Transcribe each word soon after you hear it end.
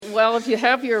Well, if you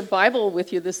have your Bible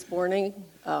with you this morning,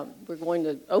 we're going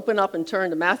to open up and turn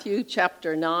to Matthew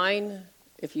chapter 9.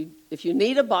 If you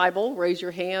need a Bible, raise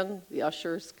your hand. The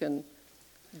ushers can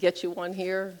get you one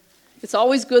here. It's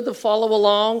always good to follow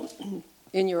along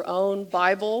in your own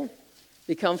Bible,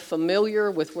 become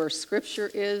familiar with where Scripture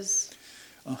is.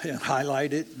 And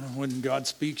highlight it. When God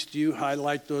speaks to you,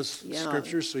 highlight those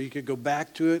scriptures so you could go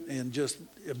back to it and just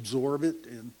absorb it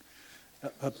and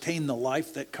obtain the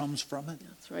life that comes from it.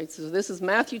 That's right. So this is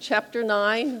Matthew chapter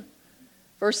 9,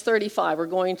 verse 35. We're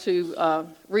going to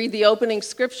read the opening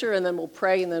scripture, and then we'll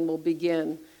pray, and then we'll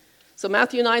begin. So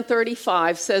Matthew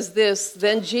 9:35 says this: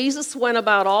 Then Jesus went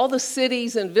about all the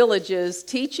cities and villages,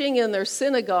 teaching in their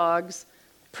synagogues,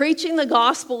 preaching the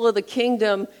gospel of the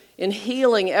kingdom, and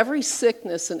healing every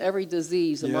sickness and every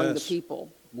disease among the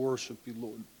people. Worship you,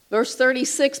 Lord. Verse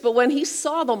 36, but when he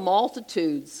saw the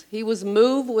multitudes, he was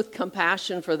moved with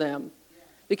compassion for them,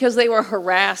 because they were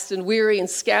harassed and weary and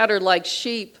scattered like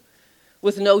sheep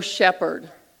with no shepherd.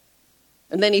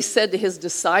 And then he said to his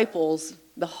disciples,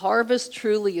 the harvest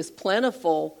truly is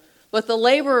plentiful, but the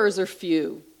laborers are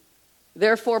few.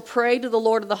 Therefore pray to the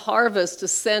Lord of the harvest to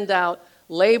send out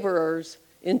laborers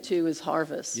into his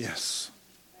harvest. Yes.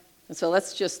 And so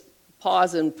let's just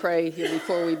pause and pray here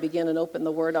before we begin and open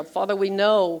the word up. Father, we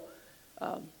know,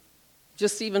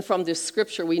 just even from this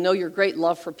scripture, we know your great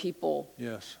love for people.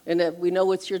 Yes. And that we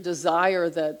know it's your desire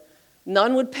that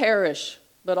none would perish,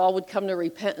 but all would come to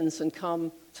repentance and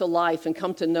come to life and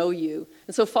come to know you.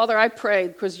 And so, Father, I pray,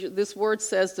 because this word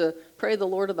says to pray the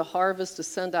Lord of the harvest to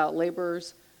send out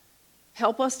laborers.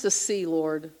 Help us to see,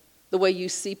 Lord, the way you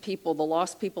see people, the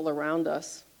lost people around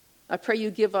us. I pray you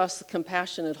give us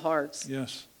compassionate hearts.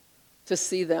 Yes. To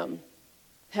see them.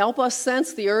 Help us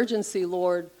sense the urgency,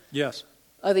 Lord, yes,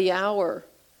 of the hour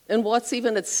and what's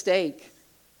even at stake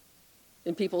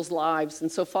in people's lives.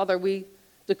 And so, Father, we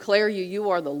declare you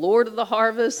are the Lord of the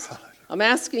harvest. I'm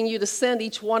asking you to send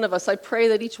each one of us. I pray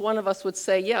that each one of us would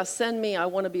say, yeah, send me. I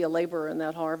want to be a laborer in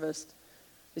that harvest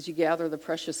as you gather the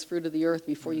precious fruit of the earth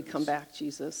before you come back,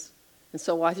 Jesus. And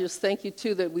so I just thank you,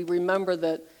 too, that we remember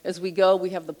that as we go,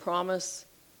 we have the promise,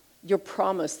 your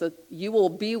promise that you will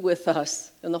be with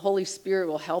us and the Holy Spirit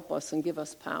will help us and give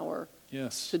us power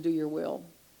to do your will.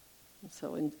 And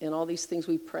so in all these things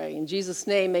we pray. In Jesus'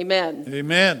 name, amen.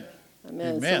 Amen.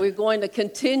 Amen. Amen. So we're going to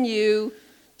continue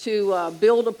to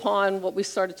build upon what we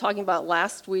started talking about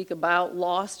last week about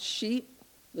lost sheep.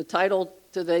 The title of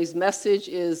today's message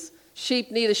is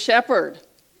Sheep Need a Shepherd.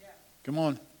 Come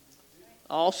on.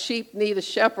 All sheep need a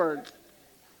shepherd.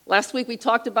 Last week we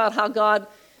talked about how God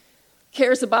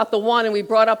cares about the one, and we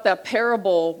brought up that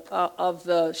parable of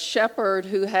the shepherd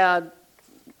who had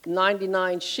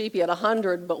 99 sheep. He had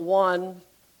 100, but one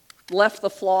left the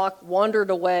flock, wandered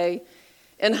away,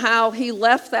 and how he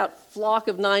left that flock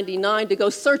of 99 to go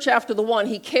search after the one.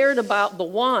 He cared about the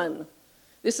one.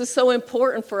 This is so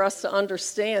important for us to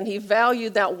understand. He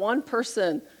valued that one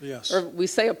person. Yes. Or we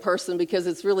say a person because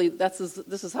it's really, this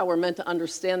is how we're meant to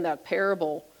understand that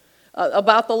parable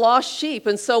about the lost sheep.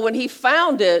 And so when he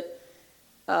found it,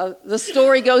 the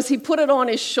story goes, he put it on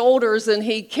his shoulders and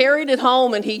he carried it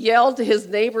home and he yelled to his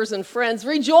neighbors and friends,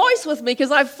 rejoice with me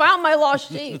because I found my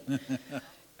lost sheep.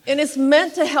 And it's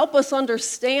meant to help us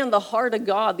understand the heart of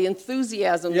God, the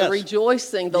enthusiasm, the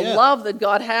rejoicing, the love that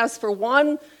God has for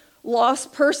one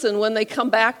lost person when they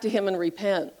come back to him and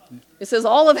repent. It says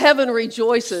all of heaven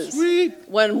rejoices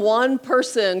when one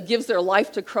person gives their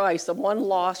life to Christ and one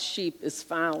lost sheep is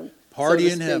found. Party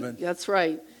in heaven. That's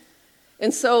right.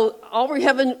 And so all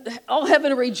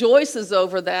heaven rejoices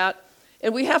over that.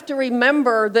 And we have to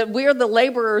remember that we're the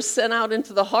laborers sent out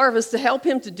into the harvest to help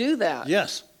him to do that.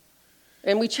 Yes.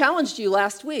 And we challenged you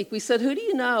last week. We said, who do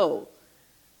you know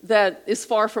that is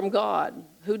far from God?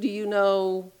 Who do you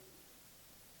know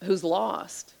who's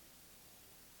lost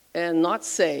and not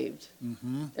saved?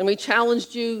 Mm-hmm. And we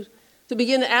challenged you to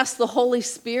begin to ask the Holy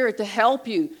Spirit to help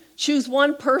you. Choose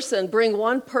one person, bring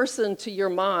one person to your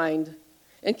mind,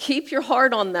 and keep your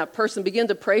heart on that person. Begin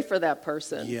to pray for that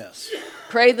person. Yes.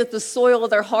 Pray that the soil of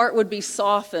their heart would be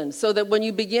softened so that when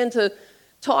you begin to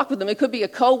talk with them, it could be a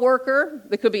coworker,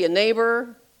 it could be a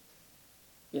neighbor,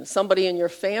 somebody in your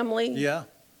family. Yeah.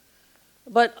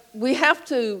 But we have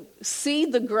to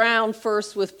seed the ground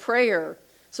first with prayer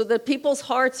so that people's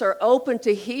hearts are open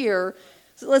to hear.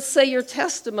 So let's say your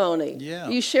testimony. Yeah.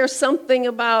 You share something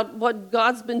about what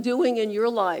God's been doing in your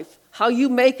life, how you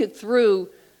make it through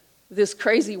this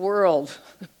crazy world.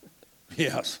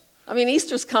 Yes. I mean,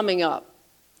 Easter's coming up,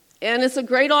 and it's a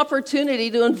great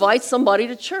opportunity to invite somebody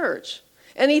to church.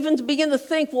 And even to begin to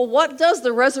think, well, what does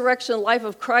the resurrection life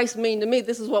of Christ mean to me?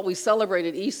 This is what we celebrate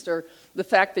at Easter, the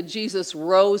fact that Jesus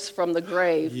rose from the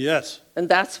grave. Yes. And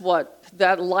that's what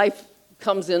that life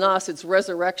comes in us. It's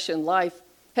resurrection life.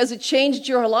 Has it changed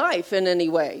your life in any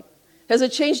way? Has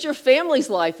it changed your family's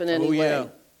life in any way? Oh, yeah.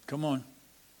 Come on.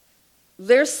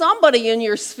 There's somebody in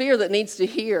your sphere that needs to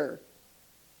hear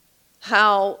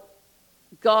how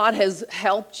God has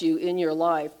helped you in your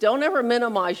life. Don't ever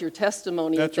minimize your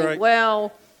testimony. That's and think, right.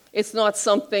 well, it's not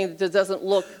something that doesn't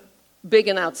look big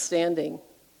and outstanding.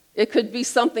 It could be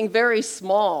something very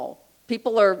small.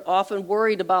 People are often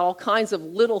worried about all kinds of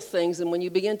little things, and when you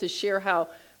begin to share how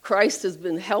Christ has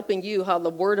been helping you, how the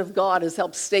Word of God has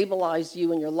helped stabilize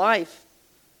you in your life,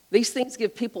 these things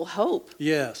give people hope.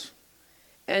 Yes.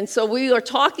 And so we are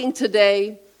talking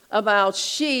today about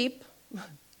sheep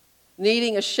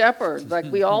needing a shepherd. Like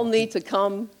we all need to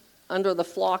come under the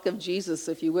flock of Jesus,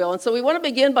 if you will. And so we want to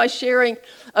begin by sharing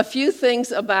a few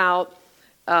things about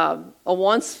a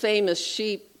once famous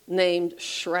sheep named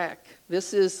Shrek.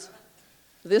 This is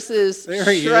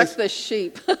Shrek the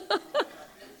sheep.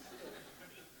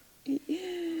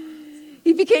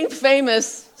 He became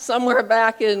famous somewhere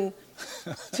back in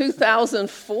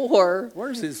 2004.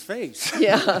 Where's his face?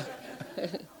 Yeah.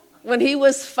 When he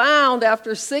was found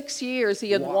after 6 years, he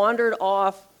had wandered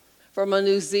off from a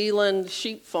New Zealand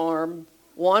sheep farm,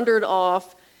 wandered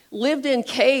off, lived in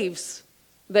caves,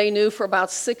 they knew, for about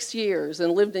 6 years,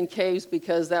 and lived in caves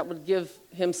because that would give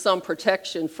him some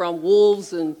protection from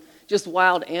wolves and just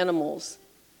wild animals.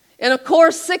 And of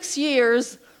course, 6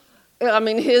 years,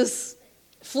 his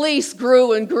fleece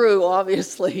grew and grew,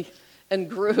 obviously, and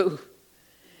grew.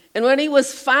 And when he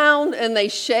was found and they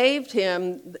shaved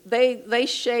him, they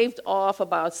shaved off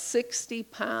about 60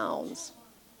 pounds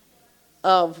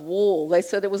of wool. They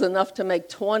said it was enough to make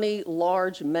 20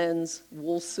 large men's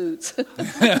wool suits. But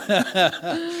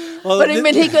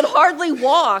he could hardly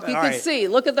walk. You could see,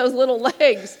 look at those little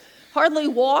legs. Hardly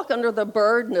walk under the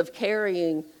burden of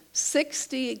carrying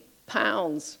 60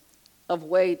 pounds of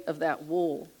weight of that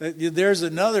wool. There's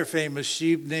another famous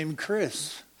sheep named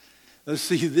Chris. Let's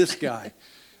see this guy.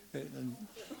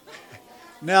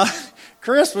 Now,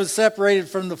 Chris was separated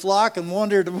from the flock and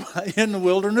wandered in the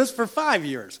wilderness for 5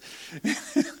 years. They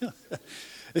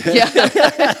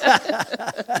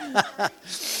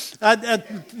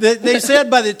said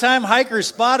by the time hikers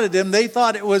spotted him, they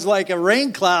thought it was like a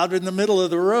rain cloud in the middle of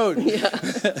the road. Yeah.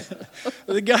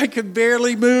 The guy could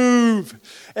barely move.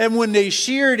 And when they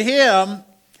sheared him,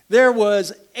 there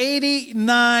was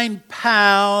 89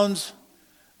 pounds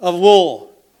of wool.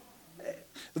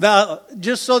 Now,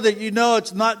 just so that you know,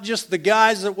 it's not just the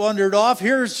guys that wandered off.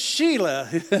 Here's Sheila.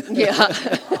 Yeah.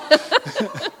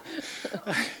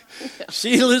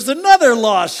 Sheila's another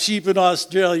lost sheep in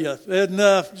Australia, and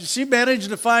she managed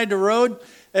to find a road,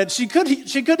 and she couldn't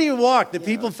even walk. The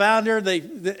people found her.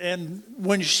 And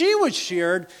when she was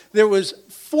sheared, there was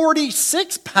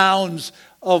 46 pounds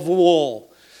of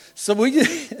wool. So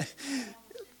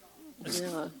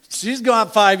she's gone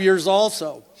 5 years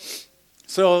also.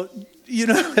 So.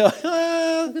 Look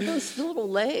at those little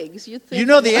legs.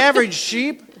 The average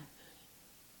sheep,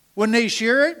 when they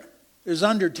shear it, is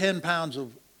under 10 pounds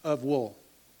of wool.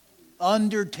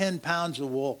 Under 10 pounds of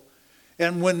wool.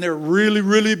 And when they're really,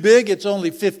 really big, it's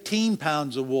only 15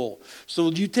 pounds of wool. So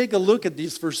you take a look at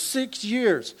these. For 6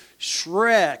 years,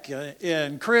 Shrek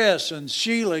and Chris and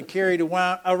Sheila carried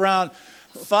around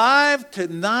 5 to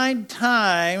 9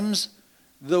 times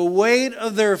the weight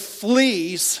of their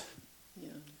fleece,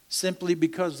 simply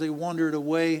because they wandered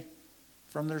away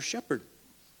from their shepherd.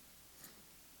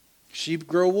 Sheep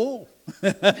grow wool.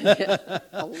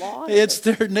 A lot. It's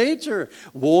their nature.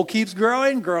 Wool keeps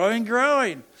growing, growing,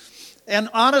 growing. And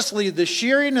honestly, the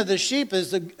shearing of the sheep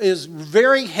is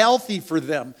very healthy for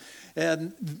them.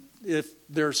 And if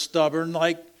they're stubborn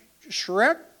like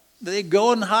Shrek, they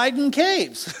go and hide in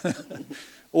caves.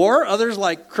 Or others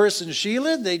like Chris and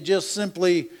Sheila, they just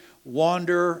simply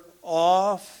wander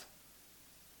off.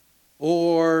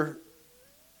 Or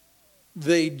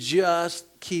they just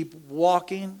keep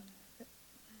walking.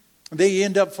 They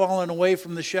end up falling away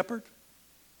from the shepherd.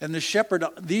 And the shepherd,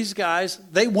 these guys,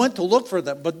 they went to look for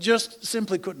them, but just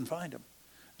simply couldn't find them.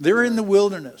 They're in the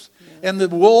wilderness. Yeah. And the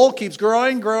wool keeps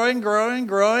growing, growing, growing,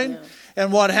 growing. Yeah.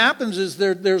 And what happens is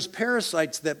there's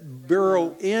parasites that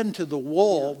burrow into the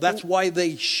wool. That's why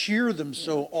they shear them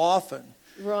so often.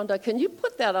 Rhonda, can you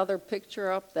put that other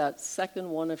picture up, that second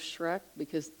one of Shrek?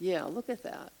 Because, look at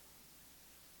that.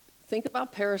 Think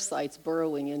about parasites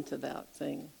burrowing into that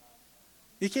thing.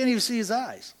 You can't even see his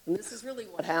eyes. And this is really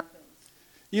what happens.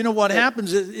 You know what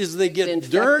happens is they get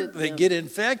infected, dirt, they yeah. get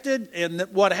infected, and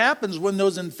what happens when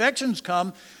those infections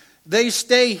come, they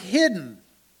stay hidden.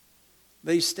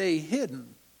 They stay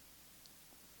hidden.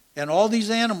 And all these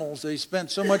animals, they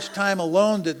spent so much time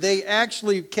alone that they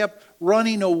actually kept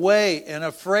running away and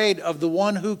afraid of the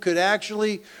one who could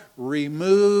actually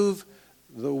remove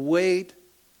the weight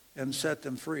and set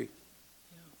them free.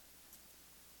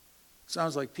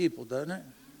 Sounds like people, doesn't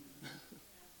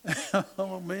it?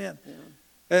 Oh, man. Yeah.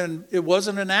 And it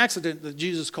wasn't an accident that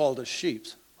Jesus called us sheep.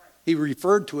 He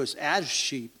referred to us as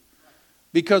sheep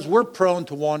because we're prone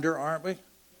to wander, aren't we?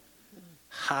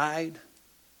 Hide,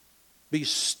 be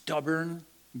stubborn,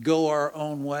 go our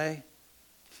own way.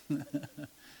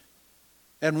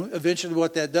 And eventually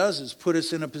what that does is put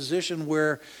us in a position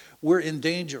where we're in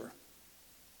danger.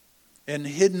 And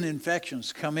hidden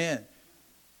infections come in.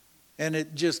 And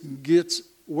it just gets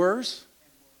worse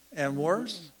and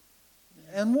worse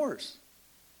and worse.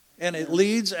 And it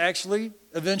leads actually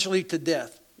eventually to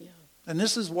death. Yeah. And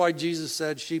this is why Jesus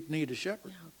said sheep need a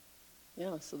shepherd.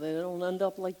 Yeah, so they don't end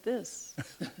up like this.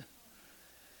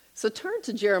 So turn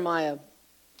to Jeremiah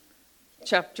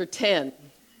chapter 10.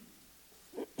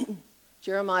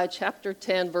 Jeremiah chapter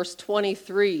 10, verse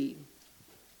 23.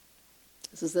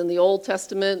 This is in the Old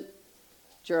Testament,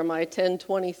 Jeremiah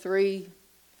 10:23.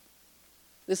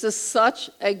 This is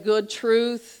such a good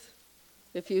truth.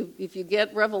 If you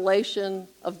get revelation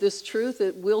of this truth,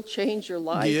 it will change your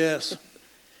life. Yes.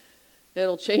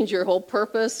 It'll change your whole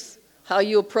purpose, how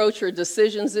you approach your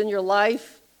decisions in your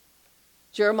life.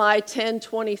 Jeremiah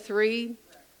 10:23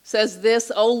 says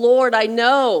this, "O Lord, I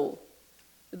know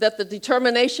that the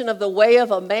determination of the way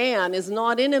of a man is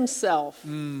not in himself.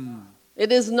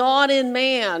 It is not in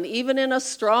man, even in a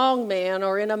strong man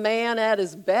or in a man at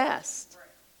his best,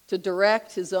 to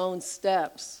direct his own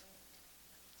steps."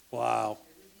 Wow.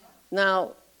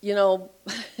 Now,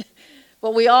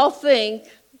 but we all think,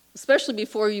 especially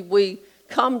before we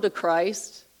come to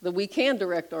Christ, that we can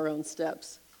direct our own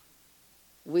steps.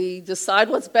 We decide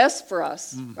what's best for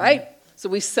us, right? So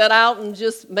we set out and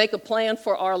just make a plan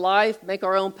for our life, make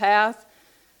our own path.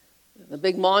 The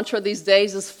big mantra these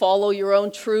days is follow your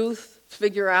own truth,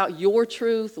 figure out your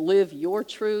truth, live your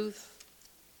truth,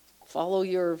 follow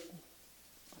your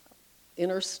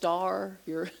inner star,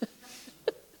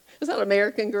 Is that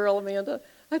American Girl, Amanda?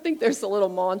 I think there's a little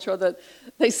mantra that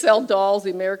they sell dolls, the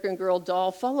American Girl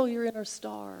doll. Follow your inner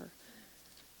star.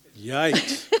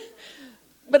 Yikes.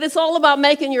 But it's all about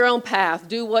making your own path.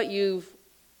 Go where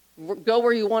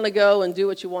you want to go and do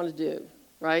what you want to do,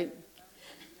 right?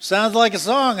 Sounds like a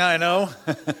song, I know.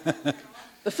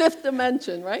 The fifth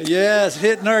dimension, right? Yes,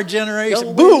 hitting our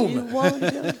generation. Go where you Boom! want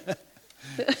to go.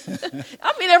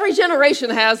 I mean, every generation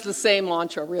has the same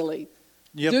mantra, really.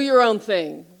 Yep. Do your own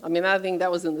thing. I mean, I think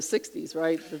that was in the 60s,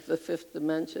 right? The fifth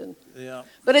dimension. Yeah.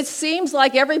 But it seems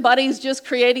like everybody's just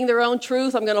creating their own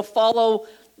truth. I'm going to follow,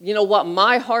 what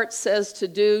my heart says to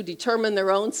do, determine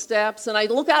their own steps. And I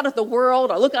look out at the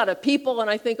world, I look out at people, and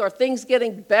I think, are things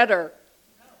getting better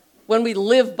when we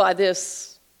live by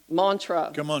this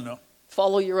mantra? Come on now.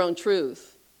 Follow your own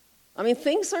truth. I mean,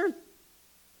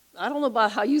 I don't know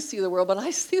about how you see the world, but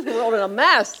I see the world in a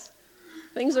mess.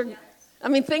 Things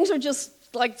are just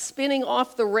like spinning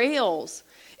off the rails.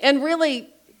 And really,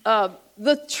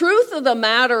 the truth of the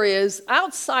matter is,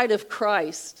 outside of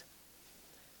Christ,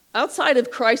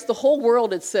 the whole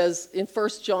world, it says in 1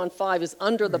 John 5, is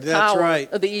under the power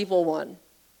of the evil one.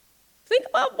 Think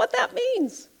about what that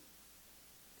means.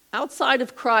 Outside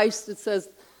of Christ, it says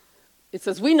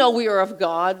we know we are of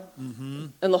God,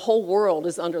 and the whole world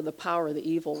is under the power of the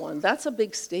evil one. That's a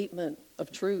big statement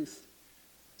of truth.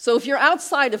 So if you're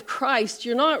outside of Christ,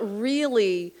 you're not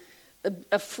really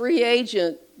a free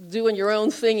agent doing your own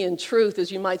thing in truth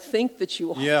as you might think that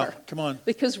you are. Yeah, come on.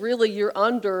 Because really you're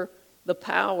under the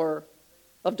power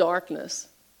of darkness.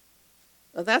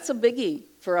 Now, that's a biggie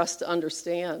for us to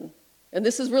understand. And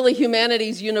this is really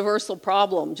humanity's universal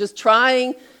problem. Just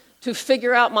trying to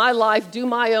figure out my life, do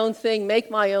my own thing,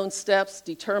 make my own steps,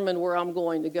 determine where I'm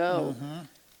going to go.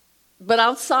 But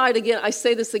outside, again, I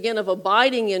say this again, of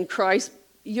abiding in Christ,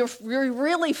 you're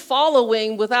really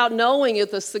following, without knowing it,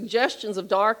 the suggestions of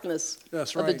darkness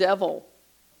of the devil.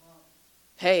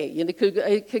 Hey,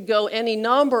 it could go any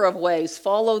number of ways.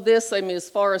 Follow this, as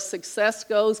far as success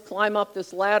goes, climb up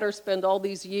this ladder, spend all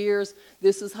these years.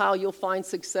 This is how you'll find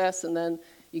success, and then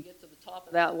you get to the top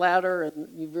of that ladder and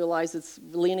you realize it's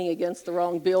leaning against the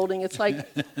wrong building. It's like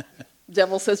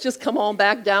devil says, just come on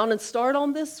back down and start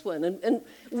on this one. And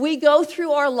we go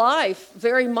through our life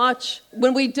very much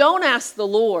when we don't ask the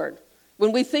Lord,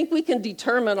 When we think we can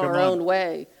determine our own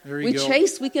way, we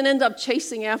can end up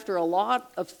chasing after a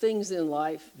lot of things in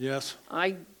life. Yes.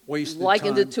 I Wasted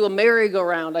likened time. it to a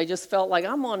merry-go-round. I just felt like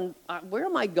where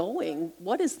am I going?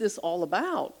 What is this all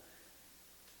about?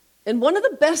 And one of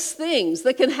the best things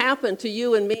that can happen to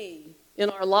you and me in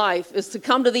our life is to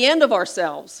come to the end of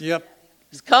ourselves. Yep.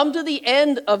 Just come to the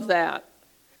end of that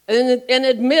and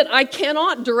admit I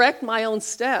cannot direct my own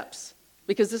steps,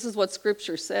 because this is what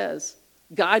Scripture says.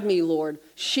 Guide me, Lord.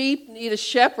 Sheep need a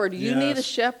shepherd. You need a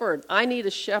shepherd. I need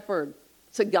a shepherd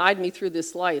to guide me through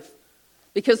this life.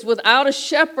 Because without a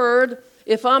shepherd,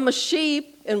 if I'm a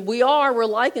sheep, and we're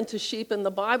likened to sheep in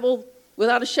the Bible,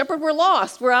 without a shepherd, we're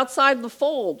lost. We're outside the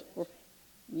fold.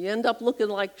 You end up looking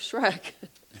like Shrek.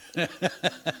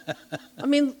 I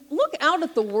mean, look out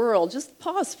at the world. Just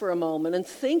pause for a moment and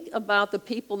think about the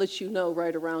people that you know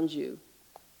right around you.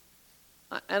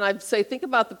 And I'd say, think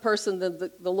about the person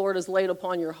that the Lord has laid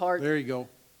upon your heart. There you go.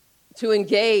 To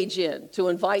engage in, to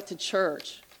invite to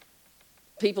church.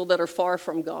 People that are far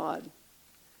from God.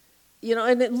 You know,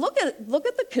 and look at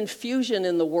the confusion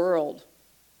in the world.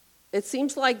 It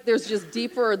seems like there's just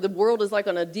the world is like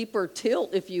on a deeper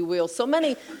tilt, if you will.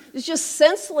 It's just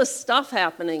senseless stuff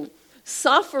happening,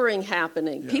 suffering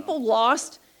happening. Yeah. People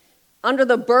lost under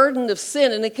the burden of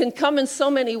sin, and it can come in so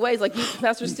many ways. Like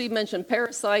Pastor Steve mentioned,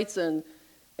 parasites and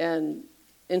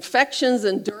infections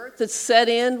and dirt that set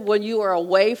in when you are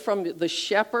away from the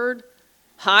shepherd,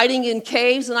 hiding in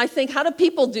caves. And I think, how do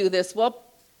people do this? Well,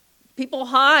 people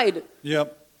hide.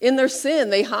 Yep. In their sin.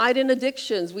 They hide in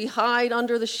addictions. We hide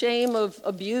under the shame of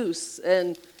abuse.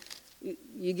 And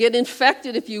you get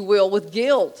infected, if you will, with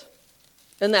guilt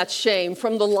and that shame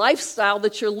from the lifestyle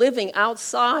that you're living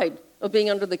outside of being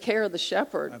under the care of the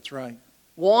shepherd. That's right.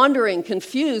 Wandering,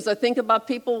 confused. I think about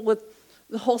people with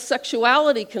the whole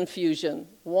sexuality confusion,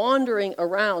 wandering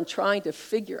around trying to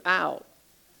figure out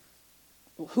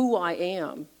who I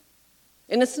am.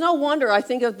 And it's no wonder, I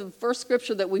think of the first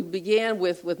scripture that we began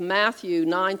with Matthew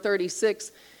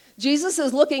 9:36. Jesus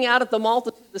is looking out at the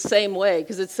multitude the same way,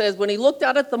 because it says when he looked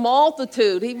out at the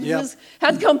multitude, he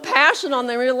had compassion on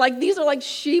them. He was like, these are like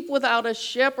sheep without a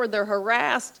shepherd. They're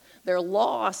harassed, they're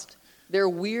lost, they're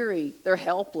weary, they're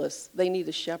helpless. They need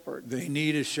a shepherd. They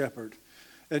need a shepherd.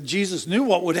 Jesus knew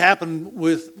what would happen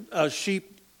with a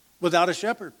sheep without a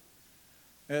shepherd.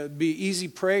 It'd be easy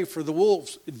prey for the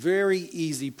wolves, very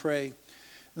easy prey.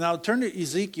 Now turn to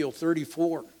Ezekiel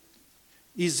 34.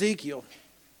 Ezekiel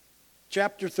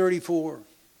chapter 34.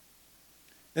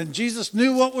 And Jesus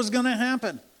knew what was going to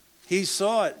happen. He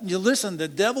saw it. You listen, the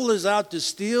devil is out to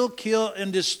steal, kill,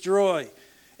 and destroy.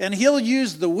 And he'll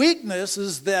use the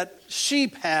weaknesses that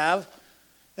sheep have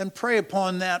and prey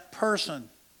upon that person.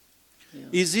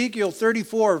 Yeah. Ezekiel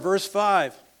 34, verse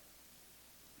 5.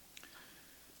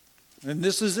 And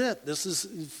this is it.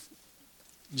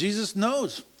 Jesus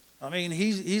knows. I mean,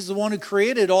 he's the one who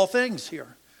created all things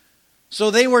here.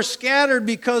 So they were scattered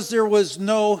because there was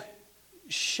no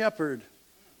shepherd.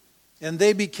 And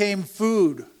they became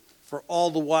food for all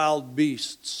the wild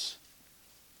beasts.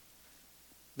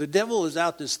 The devil is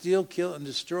out to steal, kill, and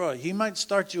destroy. He might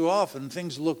start you off and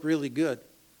things look really good.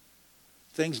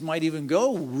 Things might even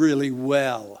go really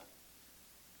well.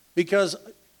 Because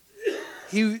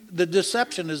the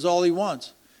deception is all he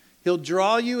wants. He'll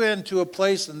draw you into a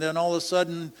place and then all of a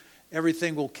sudden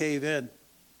everything will cave in.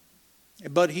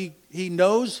 But he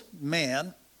knows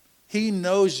man. He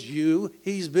knows you.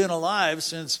 He's been alive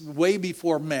since way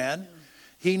before man.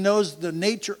 He knows the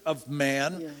nature of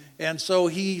man. Yeah. And so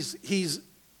he's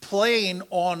playing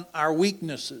on our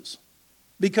weaknesses.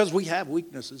 Because we have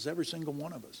weaknesses, every single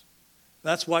one of us.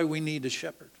 That's why we need a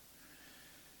shepherd.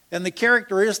 And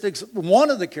one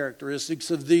of the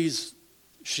characteristics of these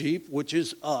sheep, which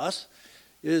is us,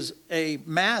 is a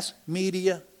mass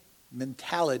media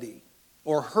mentality,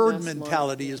 or herd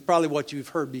mentality is probably what you've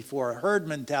heard before, a herd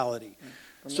mentality.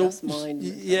 Mass mind.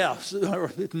 Yeah,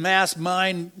 mass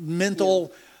mind,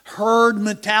 mental herd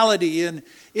mentality. And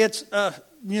it's,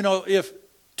 if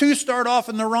two start off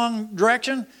in the wrong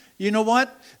direction, you know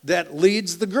what? That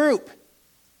leads the group.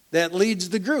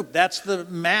 That's the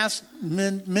mass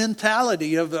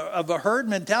mentality of a herd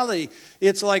mentality.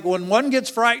 It's like when one gets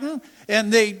frightened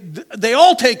and they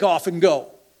all take off and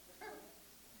go.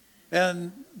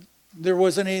 And there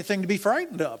wasn't anything to be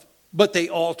frightened of. But they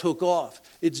all took off.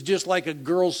 It's just like a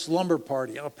girls' slumber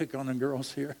party. I'll pick on the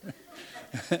girls here.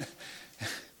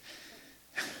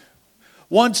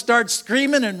 One starts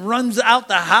screaming and runs out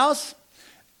the house.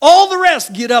 All the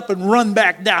rest get up and run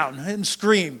back down and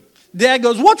scream. Dad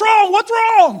goes, "What's wrong? What's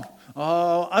wrong?"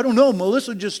 I don't know.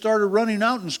 Melissa just started running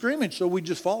out and screaming, so we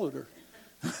just followed her.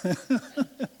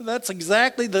 That's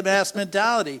exactly the mass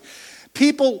mentality.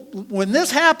 People, when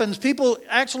this happens, people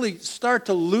actually start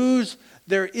to lose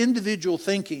their individual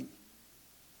thinking.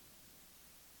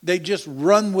 They just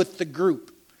run with the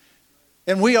group.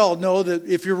 And we all know that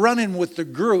if you're running with the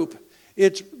group,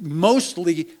 it's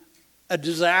mostly a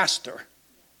disaster.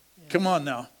 Yeah. Come on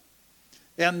now.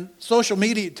 And social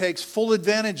media takes full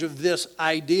advantage of this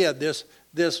idea,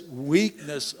 this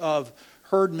weakness of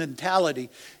herd mentality.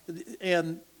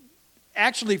 And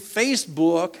actually,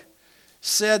 Facebook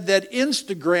said that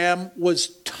Instagram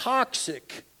was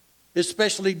toxic,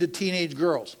 especially to teenage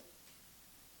girls.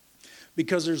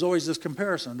 Because there's always this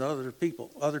comparison to other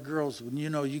people, other girls. You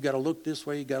know, you got to look this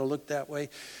way, you got to look that way.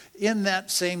 In that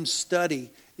same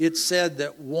study, it said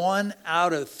that 1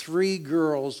 out of 3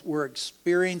 girls were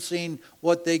experiencing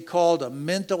what they called a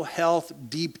mental health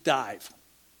deep dive.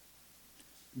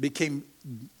 Became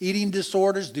eating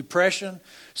disorders, depression,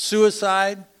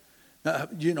 suicide,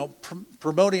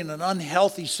 promoting an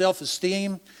unhealthy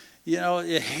self-esteem,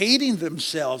 hating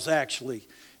themselves actually.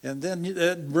 And then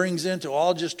that brings into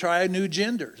all just try new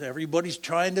genders. Everybody's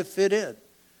trying to fit in.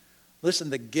 Listen,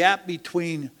 the gap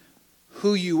between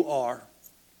who you are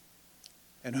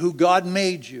and who God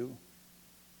made you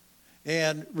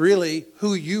and really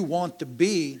who you want to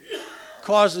be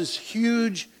causes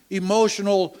huge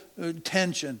emotional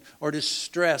tension or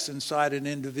distress inside an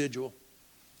individual.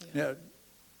 Yeah. Now,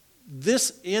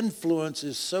 this influence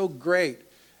is so great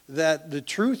that the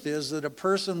truth is that a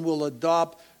person will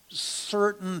adopt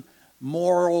certain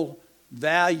moral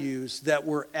values that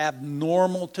were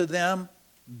abnormal to them,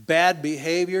 bad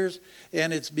behaviors,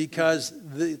 and it's because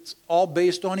it's all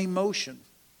based on emotion.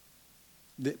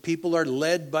 That people are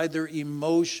led by their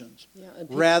emotions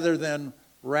rather than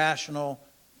rational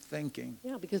thinking.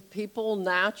 Yeah, because people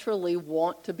naturally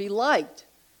want to be liked.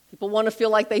 People want to feel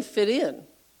like they fit in,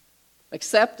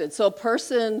 accepted. So a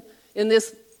person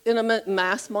in a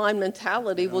mass mind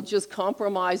mentality will just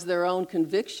compromise their own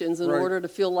convictions in order to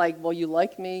feel like, well, you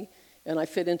like me and I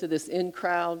fit into this in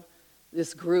crowd,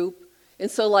 this group. And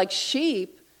so like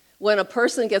sheep, when a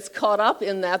person gets caught up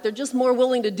in that, they're just more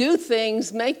willing to do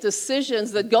things, make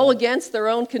decisions that go against their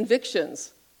own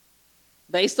convictions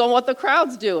based on what the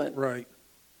crowd's doing. Right.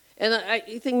 And I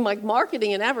think like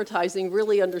marketing and advertising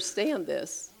really understand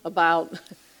this about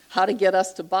how to get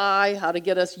us to buy, how to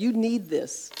get us, you need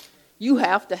this. You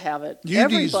have to have it.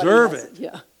 Everybody deserve it.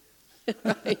 Yeah.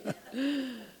 Right.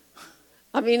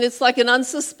 I mean, it's like an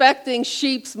unsuspecting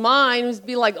sheep's mind would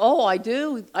be like, oh, I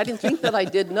do? I didn't think that I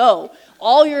did. No.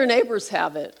 All your neighbors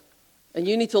have it. And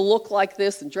you need to look like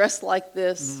this and dress like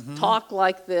this, talk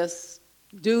like this,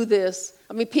 do this.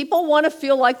 I mean, people want to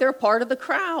feel like they're part of the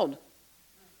crowd.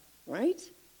 Right?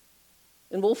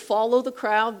 And we'll follow the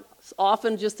crowd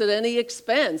often just at any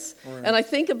expense. Right. And I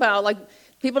think about, like,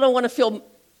 people don't want to feel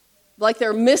like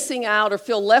they're missing out or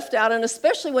feel left out, and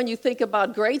especially when you think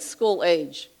about grade school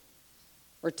age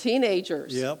or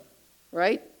teenagers. Yep.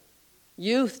 Right?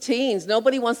 Youth, teens,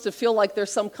 nobody wants to feel like they're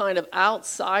some kind of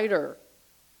outsider.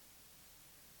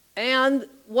 And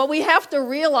what we have to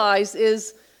realize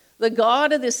is the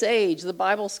God of this age, the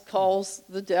Bible calls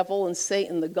the devil and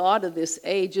Satan the God of this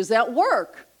age, is at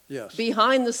work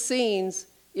behind the scenes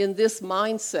in this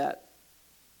mindset,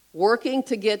 working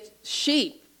to get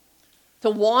sheep to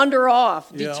wander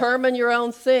off, determine your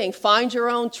own thing, find your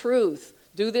own truth,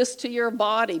 do this to your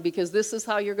body because this is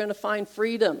how you're going to find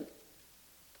freedom.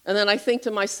 And then I think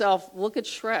to myself, look at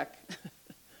Shrek.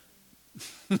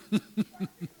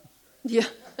 Yeah.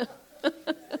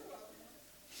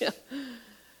 Yeah.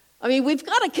 I mean, we've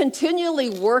got to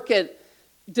continually work at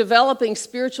developing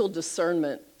spiritual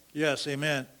discernment. Yes,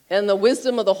 amen. And the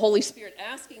wisdom of the Holy Spirit,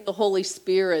 asking the Holy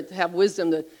Spirit to have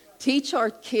wisdom to teach our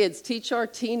kids, teach our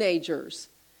teenagers,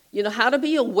 how to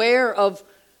be aware of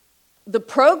the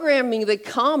programming that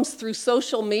comes through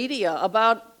social media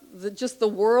about just the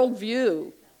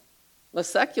worldview, the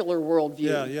secular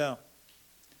worldview. Yeah.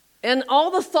 And all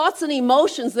the thoughts and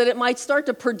emotions that it might start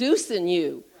to produce in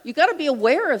you. You've got to be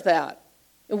aware of that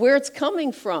and where it's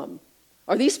coming from.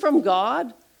 Are these from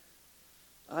God?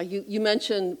 You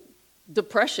mentioned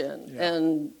depression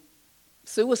and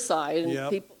suicide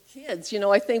and kids.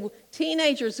 I think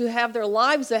teenagers who have their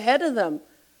lives ahead of them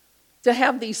to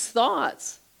have these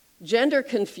thoughts, gender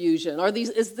confusion.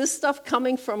 Is this stuff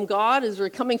coming from God? Is it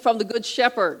coming from the Good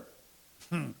Shepherd?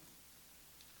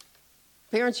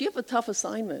 Parents, you have a tough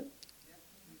assignment.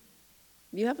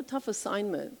 You have a tough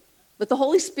assignment. But the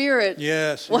Holy Spirit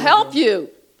will help you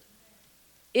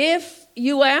if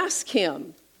you ask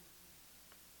Him.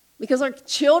 Because our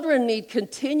children need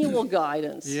continual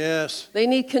guidance. Yes. They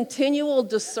need continual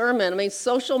discernment. I mean,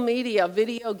 social media,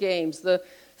 video games, the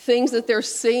things that they're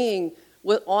seeing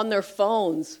on their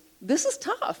phones. This is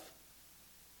tough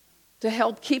to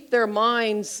help keep their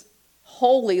minds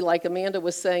holy, like Amanda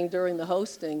was saying during the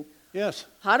hosting. Yes.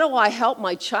 How do I help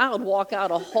my child walk out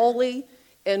a holy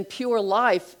and pure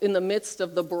life in the midst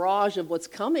of the barrage of what's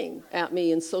coming at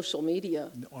me in social media?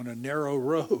 On a narrow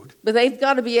road. But they've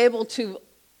got to be able to,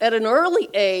 at an early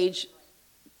age,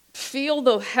 feel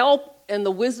the help and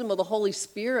the wisdom of the Holy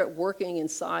Spirit working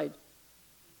inside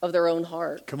of their own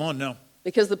heart. Come on now.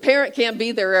 Because the parent can't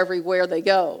be there everywhere they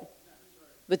go.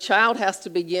 The child has to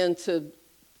begin to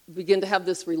have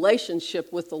this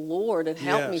relationship with the Lord and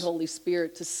help me, Yes. Holy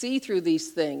Spirit, to see through these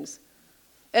things.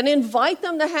 And invite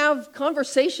them to have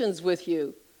conversations with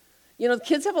you. You know,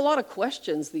 kids have a lot of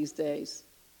questions these days.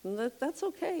 And that's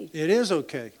okay. It is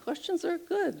okay. Questions are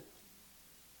good.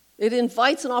 It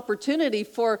invites an opportunity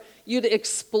for you to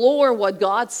explore what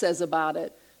God says about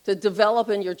it, to develop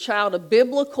in your child a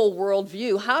biblical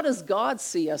worldview. How does God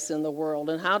see us in the world,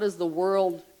 and how does the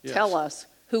world tell us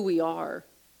who we are?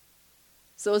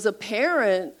 So as a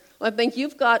parent, I think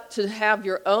you've got to have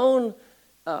your own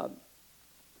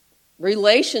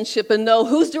relationship and know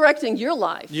who's directing your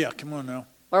life. Yeah, come on now.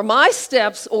 Are my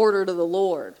steps ordered of the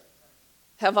Lord?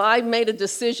 Have I made a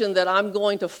decision that I'm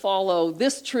going to follow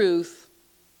this truth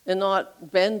and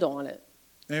not bend on it?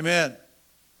 Amen.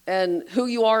 And who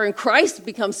you are in Christ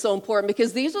becomes so important,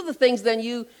 because these are the things then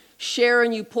you share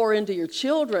and you pour into your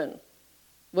children.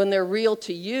 When they're real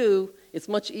to you, it's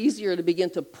much easier to begin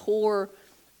to pour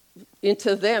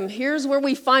into them. Here's where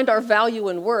we find our value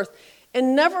and worth.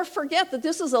 And never forget that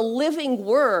this is a living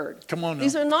word. Come on now.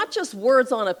 These are not just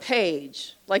words on a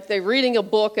page, like they're reading a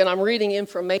book and I'm reading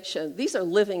information. These are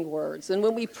living words. And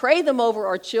when we pray them over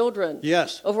our children,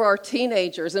 Yes. over our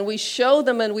teenagers, and we show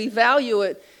them and we value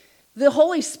it, the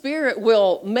Holy Spirit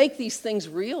will make these things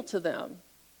real to them.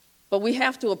 But we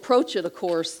have to approach it, of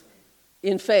course,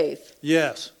 in faith.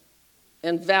 Yes.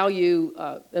 And value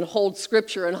and hold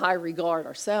Scripture in high regard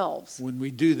ourselves. When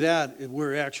we do that,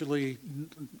 we're actually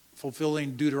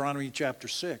fulfilling Deuteronomy chapter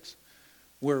 6,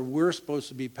 where we're supposed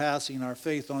to be passing our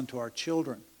faith on to our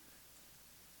children.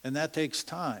 And that takes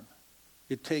time.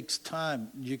 It takes time.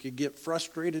 You could get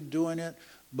frustrated doing it,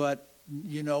 but,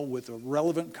 you know, with a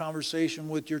relevant conversation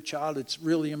with your child, it's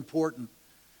really important.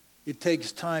 It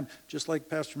takes time, just like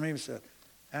Pastor Mamie said,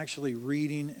 actually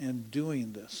reading and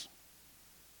doing this.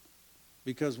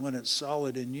 Because when it's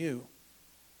solid in you,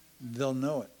 they'll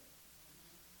know it.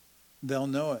 They'll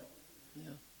know it. Yeah.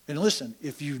 And listen,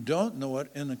 if you don't know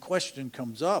it and the question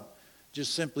comes up,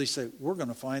 just simply say, we're going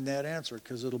to find that answer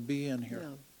because it'll be in here.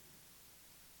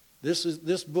 Yeah.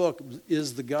 This book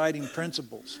is the guiding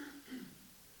principles.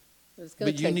 It's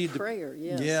going But to you take need prayer.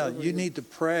 you need to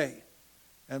pray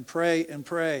and pray and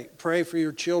pray. Pray for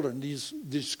your children. These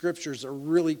scriptures are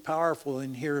really powerful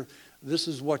in here. This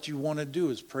is what you want to do,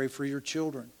 is pray for your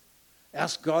children.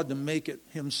 Ask God to make it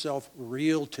himself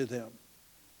real to them.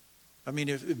 I mean,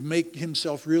 if make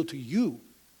himself real to you,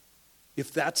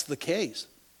 if that's the case.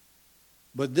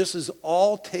 But this is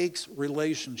all takes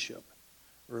relationship.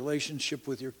 Relationship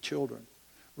with your children.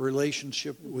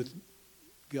 Relationship with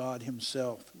God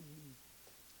himself.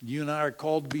 You and I are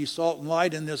called to be salt and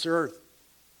light in this earth.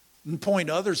 And point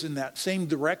others in that same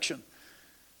direction.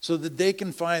 So that they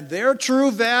can find their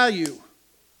true value.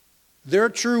 Their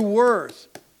true worth.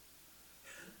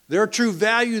 Their true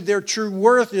value, their true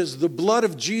worth is the blood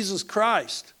of Jesus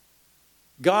Christ.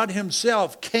 God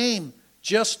himself came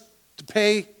just to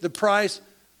pay the price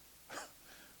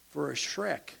for a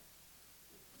Shrek,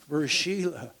 for a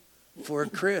Sheila, for a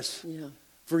Chris,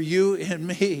 for you and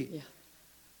me.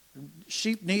 Yeah.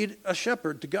 Sheep need a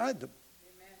shepherd to guide them,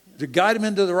 to guide them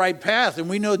into the right path. And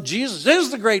we know Jesus is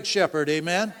the great shepherd,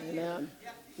 amen? Amen.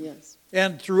 Yes.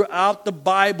 And throughout the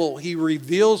Bible, he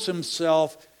reveals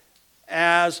himself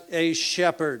as a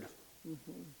shepherd.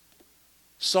 Mm-hmm.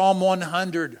 Psalm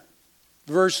 100,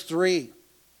 verse 3.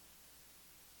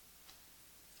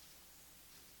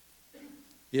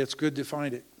 Yeah, it's good to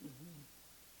find it. Mm-hmm.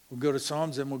 We'll go to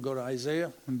Psalms, then we'll go to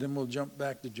Isaiah, and then we'll jump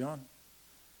back to John.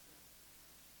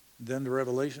 Then to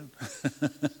Revelation.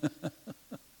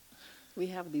 We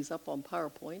have these up on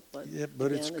PowerPoint, but Yeah, but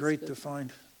again, it's great to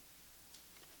find.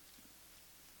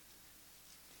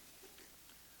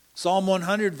 Psalm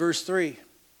 100, verse 3.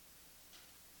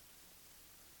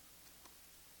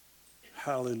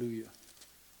 Hallelujah.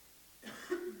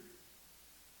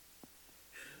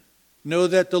 Know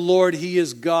that the Lord, he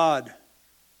is God.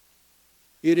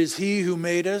 It is he who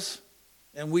made us,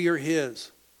 and we are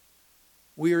his.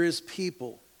 We are his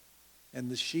people, and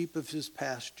the sheep of his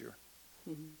pasture.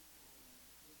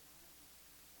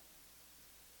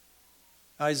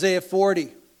 Isaiah 40,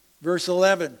 verse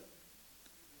 11.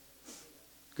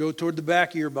 Go toward the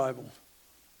back of your Bible.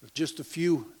 Just a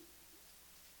few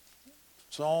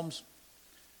Psalms.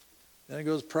 Then it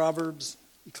goes Proverbs,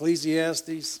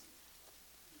 Ecclesiastes.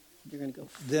 You're going to go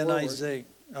forward. Then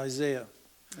Isaiah.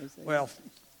 Well,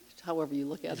 however you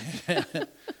look at it.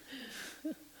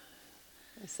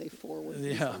 I say forward.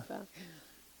 Yeah.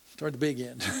 Toward the big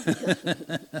end.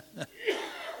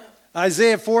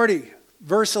 Isaiah 40,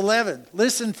 verse 11.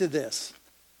 Listen to this.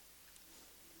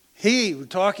 We're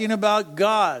talking about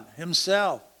God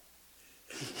himself.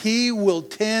 He will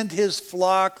tend his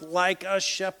flock like a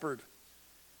shepherd.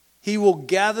 He will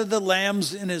gather the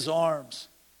lambs in his arms.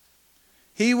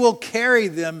 He will carry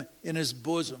them in his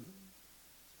bosom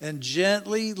and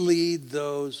gently lead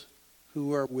those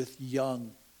who are with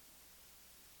young.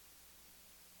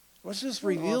 What's this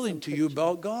revealing to you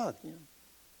about God? Yeah.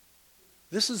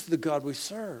 This is the God we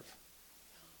serve.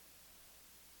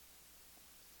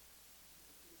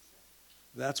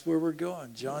 That's where we're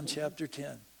going. John chapter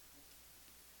 10.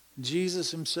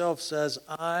 Jesus himself says,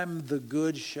 I'm the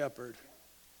good shepherd.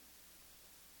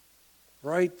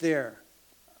 Right there.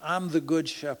 I'm the good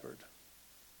shepherd.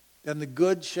 And the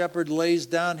good shepherd lays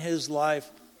down his life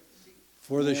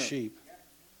for the sheep.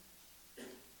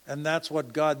 And that's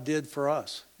what God did for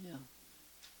us. Yeah.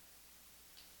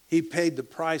 He paid the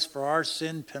price for our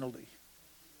sin penalty.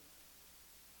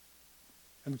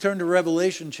 And turn to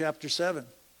Revelation chapter 7.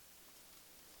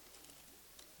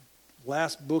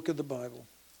 Last book of the Bible.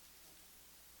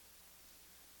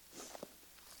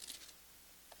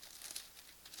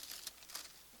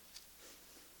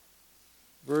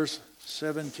 Verse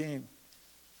 17.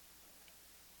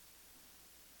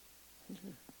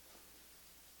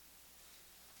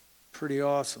 Pretty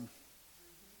awesome.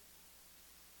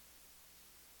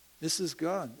 This is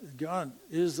God. God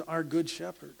is our good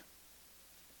shepherd.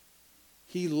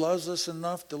 He loves us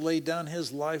enough to lay down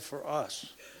his life for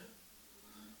us.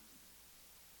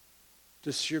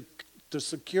 To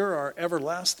secure our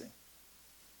everlasting.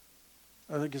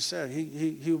 Like I said,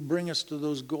 he'll bring us to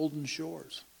those golden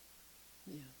shores.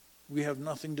 Yeah. We have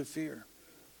nothing to fear.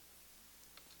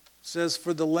 It says,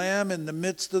 for the Lamb in the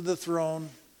midst of the throne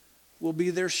will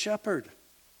be their shepherd.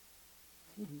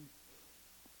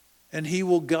 And he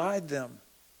will guide them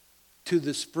to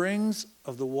the springs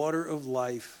of the water of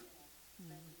life.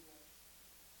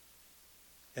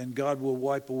 And God will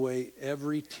wipe away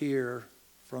every tear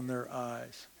from their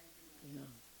eyes. Yeah.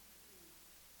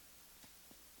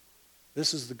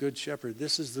 This is the good shepherd.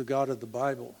 This is the God of the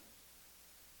Bible.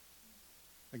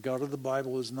 The God of the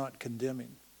Bible is not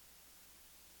condemning.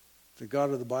 The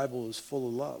God of the Bible is full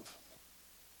of love.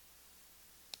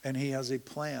 And he has a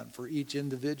plan for each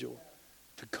individual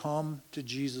to come to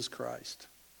Jesus Christ.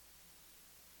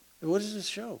 And what does this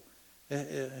show?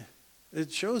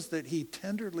 It shows that he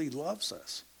tenderly loves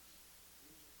us.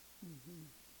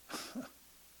 Mm-hmm.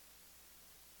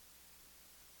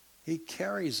 He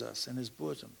carries us in his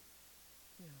bosom.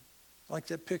 Yeah. Like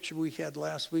that picture we had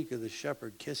last week of the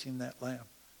shepherd kissing that lamb.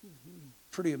 Mm-hmm.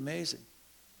 Pretty amazing.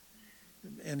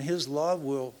 And his love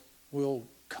will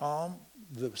calm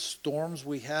the storms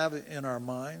we have in our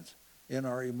minds, in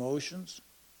our emotions.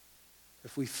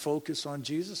 If we focus on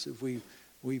Jesus, if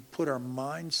we put our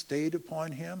mind stayed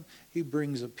upon him, he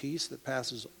brings a peace that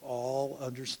passes all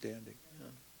understanding. Yeah.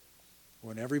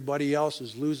 When everybody else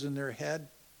is losing their head,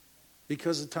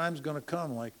 because the time's going to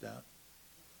come like that.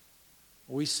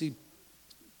 We see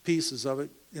pieces of it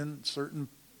in certain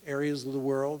areas of the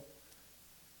world.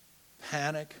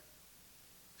 Panic,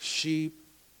 sheep,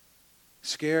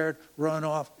 scared, run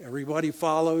off, everybody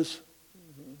follows.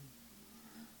 Mm-hmm.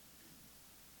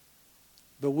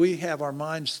 But we have our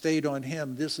mind stayed on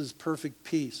him. This is perfect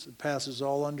peace. It passes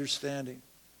all understanding.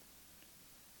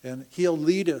 And he'll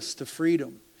lead us to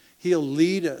freedom. He'll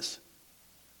lead us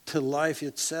to life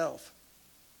itself.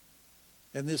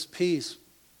 And this peace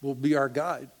will be our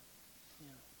guide.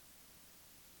 Yeah.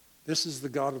 This is the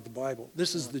God of the Bible.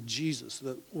 This is the Jesus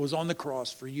that was on the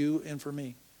cross for you and for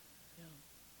me. Yeah.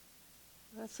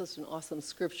 That's such an awesome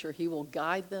scripture. He will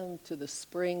guide them to the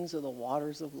springs of the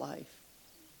waters of life.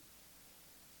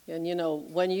 And you know,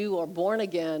 when you are born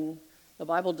again, the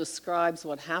Bible describes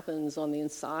what happens on the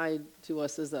inside to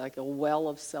us as like a well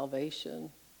of salvation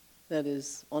that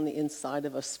is on the inside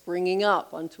of us, springing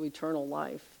up unto eternal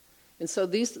life. And so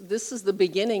this is the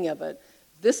beginning of it.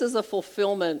 This is a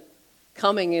fulfillment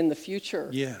coming in the future.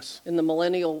 Yes. In the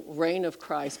millennial reign of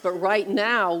Christ. But right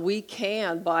now, we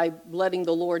can, by letting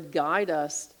the Lord guide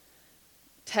us,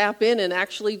 tap in and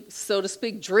actually, so to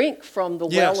speak, drink from the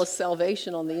Yes. well of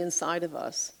salvation on the inside of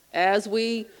us. As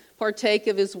we partake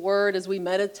of his word, as we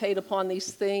meditate upon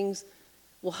these things,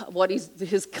 what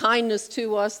his kindness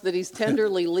to us, that he's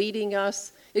tenderly leading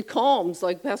us, it calms,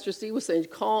 like Pastor Steve was saying,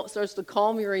 starts to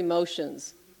calm your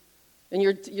emotions. And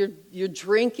you're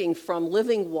drinking from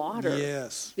living water.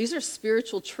 Yes. These are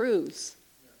spiritual truths.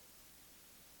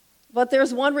 But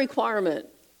there's one requirement.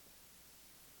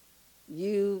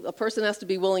 A person has to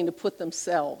be willing to put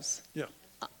themselves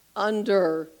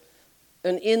under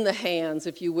and in the hands,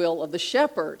 if you will, of the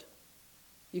shepherd.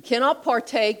 We cannot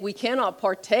partake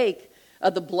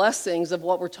of the blessings of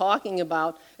what we're talking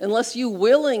about unless you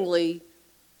willingly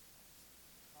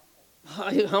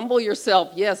humble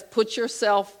yourself. Yes, put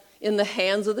yourself in the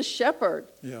hands of the shepherd.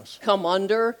 Yes. Come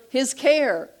under his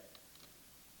care.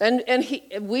 And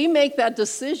we make that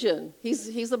decision. We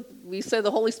say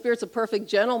the Holy Spirit's a perfect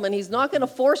gentleman. He's not going to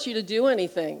force you to do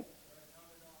anything.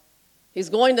 He's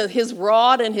going to, his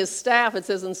rod and his staff, it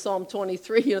says in Psalm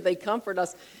 23, they comfort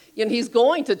us. He's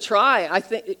going to try, I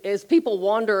think, as people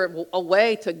wander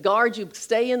away, to guard you,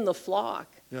 stay in the flock.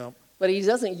 Yeah. But he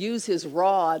doesn't use his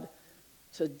rod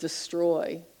to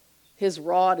destroy. His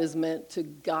rod is meant to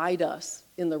guide us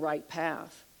in the right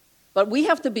path. But we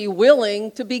have to be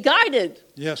willing to be guided.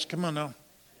 Yes, come on now.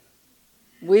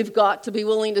 We've got to be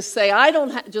willing to say,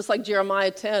 just like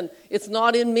Jeremiah 10, it's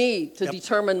not in me to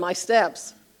determine my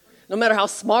steps. No matter how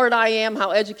smart I am,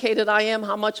 how educated I am,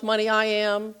 how much money I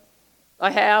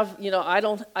have,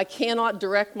 I cannot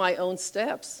direct my own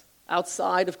steps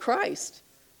outside of Christ.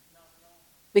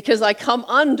 Because I come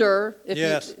under,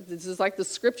 this is like the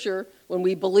scripture, when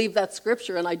we believe that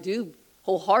scripture, and I do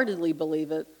wholeheartedly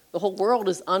believe it, the whole world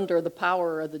is under the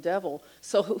power of the devil.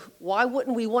 So why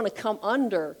wouldn't we want to come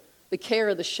under the care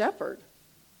of the shepherd?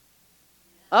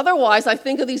 Otherwise, I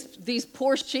think of these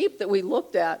poor sheep that we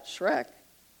looked at, Shrek,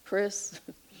 Chris,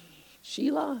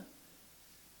 Sheila.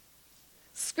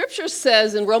 Scripture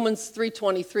says in Romans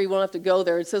 3:23, we don't have to go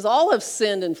there, it says, all have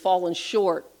sinned and fallen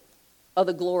short of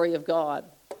the glory of God.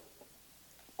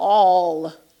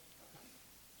 All.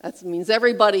 That means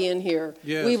everybody in here.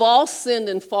 Yes. We've all sinned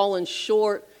and fallen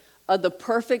short of the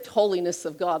perfect holiness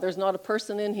of God. There's not a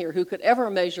person in here who could ever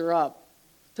measure up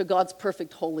to God's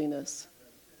perfect holiness.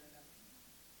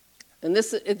 And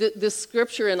this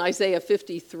scripture in Isaiah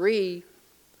 53.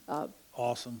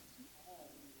 Awesome.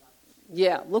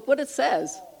 Yeah, look what it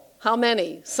says. How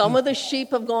many? Some of the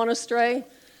sheep have gone astray?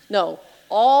 No.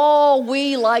 All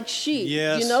we like sheep.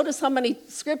 Yes. You notice how many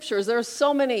scriptures, there are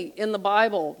so many in the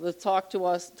Bible that talk to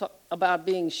us about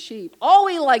being sheep. All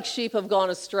we like sheep have gone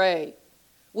astray.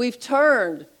 We've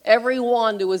turned every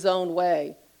one to his own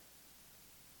way.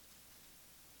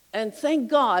 And thank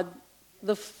God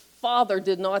the Father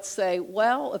did not say,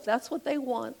 well, if that's what they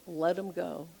want, let them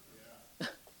go.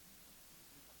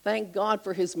 Thank God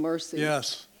for his mercy.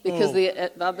 Yes. Because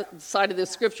the other side of the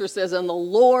scripture says, and the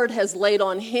Lord has laid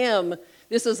on him.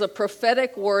 This is a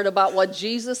prophetic word about what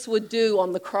Jesus would do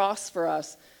on the cross for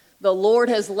us. The Lord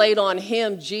has laid on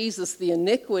him, Jesus, the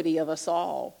iniquity of us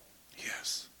all.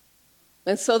 Yes.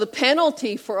 And so the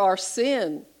penalty for our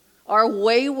sin, our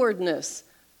waywardness,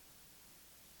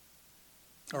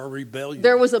 Our rebellion.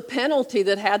 there was a penalty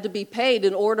that had to be paid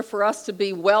in order for us to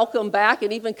be welcomed back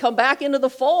and even come back into the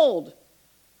fold.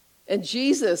 And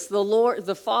Jesus, the Lord,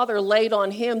 the Father, laid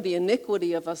on him the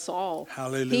iniquity of us all.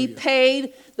 Hallelujah. He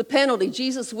paid the penalty.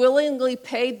 Jesus willingly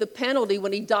paid the penalty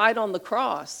when he died on the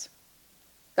cross.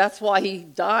 That's why he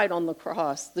died on the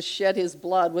cross, to shed his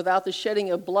blood. Without the shedding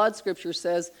of blood, Scripture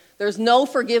says, there's no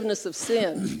forgiveness of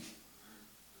sin.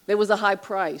 There was a high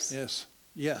price. Yes.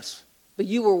 Yes. But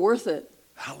you were worth it.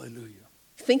 Hallelujah.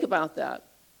 Think about that.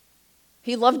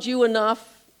 He loved you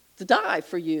enough to die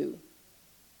for you.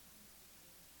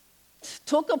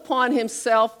 Took upon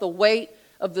himself the weight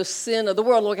of the sin of the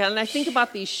world. Look, and I think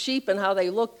about these sheep and how they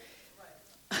look.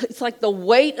 It's like the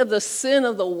weight of the sin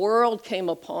of the world came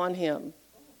upon him.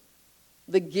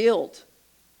 The guilt,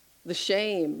 the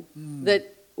shame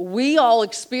that we all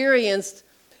experienced,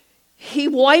 he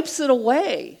wipes it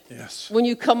away. Yes. When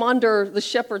you come under the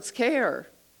shepherd's care.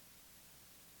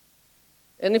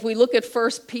 And if we look at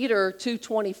 1 Peter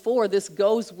 2:24, this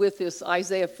goes with this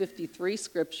Isaiah 53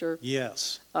 scripture.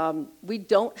 Yes. We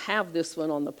don't have this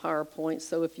one on the PowerPoint,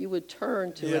 so if you would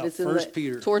turn to it, it's 1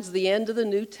 Peter. Towards the end of the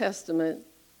New Testament.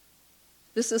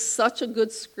 This is such a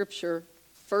good scripture,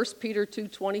 1 Peter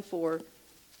 2:24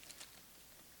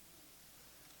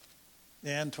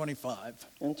 And 25.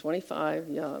 and 25.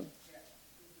 Yeah,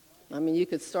 I mean you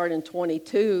could start in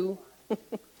 22.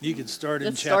 You could start in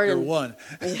Let's start chapter in- 1.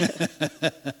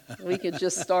 We could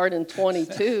just start in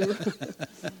 22.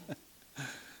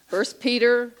 1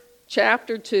 Peter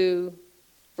chapter 2,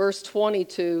 verse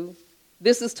 22.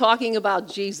 This is talking about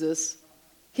Jesus.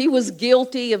 He was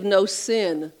guilty of no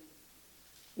sin,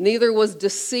 neither was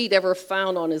deceit ever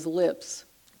found on his lips.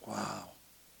 Wow.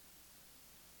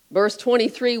 Verse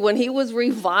 23, when he was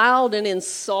reviled and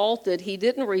insulted, he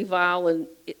didn't revile and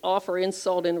offer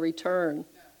insult in return.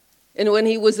 And when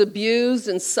he was abused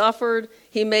and suffered,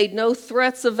 he made no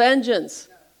threats of vengeance.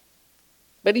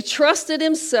 But he trusted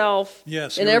himself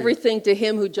in everything to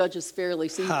him who judges fairly.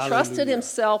 So he trusted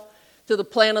himself to the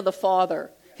plan of the Father.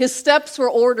 His steps were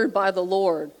ordered by the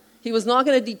Lord. He was not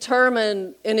going to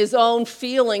determine in his own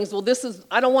feelings, well,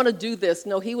 I don't want to do this.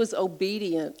 No, he was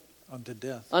obedient. Unto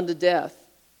death. Unto death.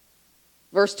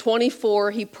 Verse 24,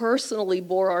 he personally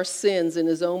bore our sins in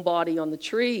his own body on the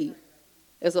tree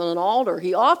as on an altar.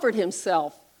 He offered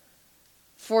himself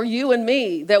for you and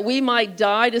me that we might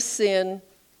die to sin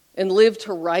and live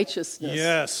to righteousness.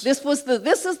 Yes.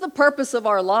 This is the purpose of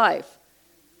our life.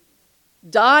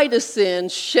 Die to sin,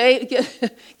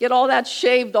 get all that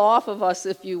shaved off of us,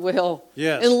 if you will,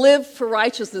 yes, and live for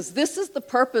righteousness. This is the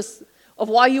purpose of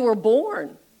why you were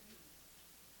born.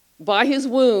 By his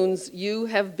wounds, you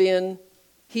have been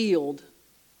healed.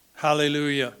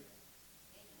 Hallelujah.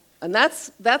 And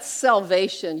that's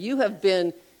salvation. You have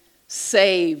been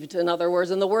saved, in other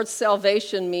words. And the word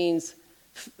salvation means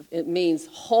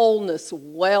wholeness,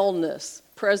 wellness,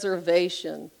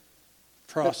 preservation.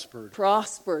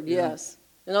 Prospered, yes.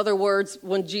 In other words,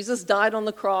 when Jesus died on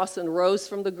the cross and rose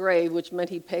from the grave, which meant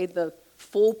he paid the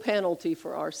full penalty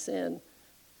for our sin,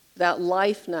 that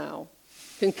life now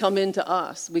can come into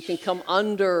us. We can come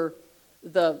under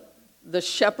the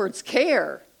shepherd's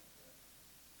care.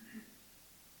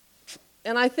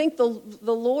 And I think the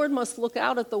Lord must look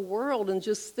out at the world and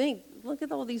just think, look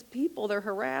at all these people. They're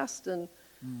harassed and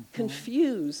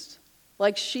confused,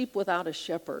 like sheep without a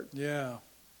shepherd. Yeah.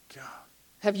 God.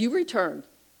 Have you returned?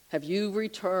 Have you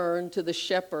returned to the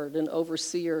shepherd and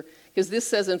overseer? Because this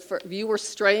says, you were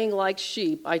straying like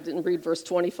sheep. I didn't read verse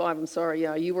 25. I'm sorry.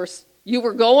 Yeah, you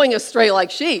were going astray like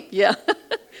sheep. Yeah.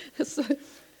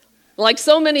 Like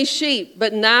so many sheep,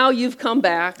 but now you've come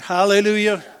back.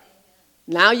 Hallelujah.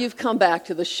 Now you've come back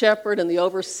to the shepherd and the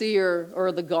overseer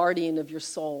or the guardian of your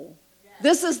soul.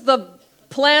 This is the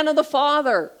plan of the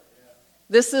Father.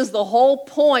 This is the whole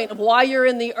point of why you're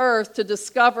in the earth, to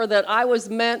discover that I was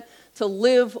meant to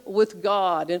live with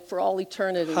God and for all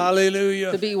eternity.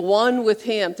 Hallelujah. To be one with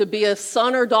him, to be a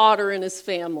son or daughter in his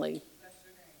family.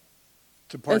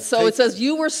 And so it says,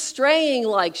 you were straying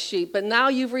like sheep, but now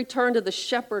you've returned to the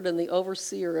shepherd and the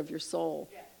overseer of your soul.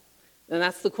 And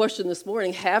that's the question this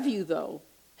morning. Have you, though?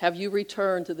 Have you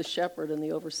returned to the shepherd and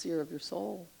the overseer of your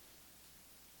soul?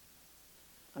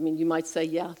 I mean, you might say,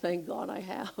 yeah, thank God I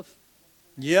have.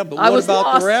 Yeah, but what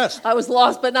about the rest? I was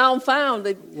lost, but now I'm found.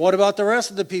 What about the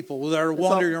rest of the people that are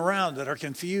wandering around, that are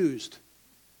confused?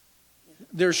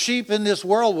 They're sheep in this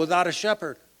world without a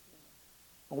shepherd.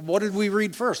 Well, what did we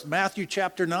read first? Matthew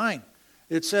chapter 9.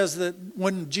 It says that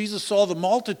when Jesus saw the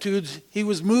multitudes, he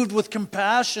was moved with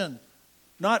compassion,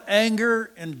 not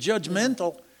anger and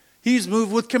judgmental. He's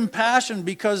moved with compassion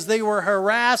because they were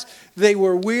harassed, they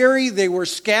were weary, they were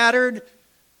scattered,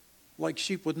 like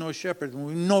sheep with no shepherd. And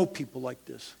we know people like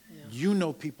this. Yeah. You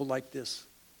know people like this.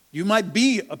 You might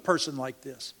be a person like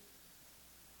this.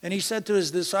 And he said to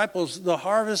his disciples, the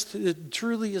harvest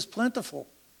truly is plentiful,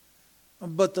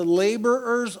 but the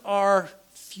laborers are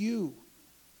few.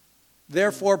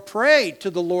 Therefore, pray to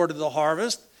the Lord of the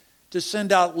harvest to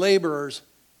send out laborers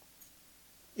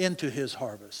into his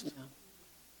harvest. Yeah.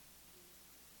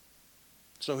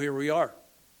 So here we are.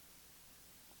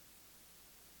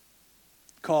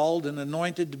 Called and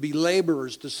anointed to be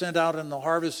laborers to send out in the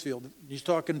harvest field. He's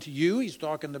talking to you, he's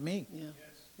talking to me. Yeah.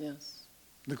 Yes.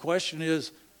 The question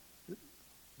is,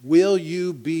 will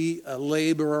you be a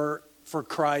laborer for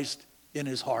Christ in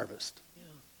his harvest? Yeah.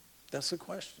 That's the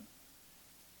question.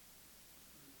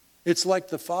 It's like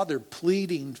the Father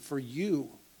pleading for you.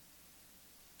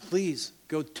 Please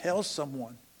go tell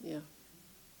someone. Yeah.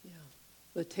 Yeah.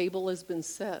 The table has been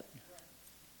set.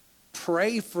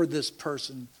 Pray for this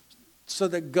person so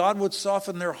that God would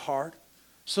soften their heart,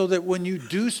 so that when you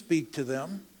do speak to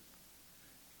them,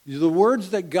 the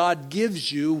words that God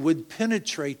gives you would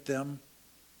penetrate them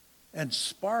and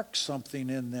spark something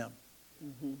in them.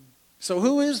 Mm-hmm. So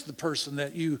who is the person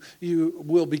that you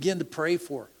will begin to pray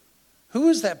for? Who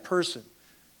is that person?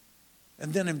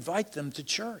 And then invite them to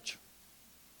church.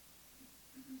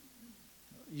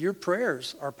 Your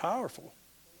prayers are powerful.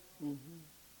 Mm-hmm.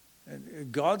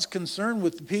 And God's concerned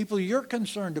with the people you're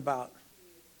concerned about.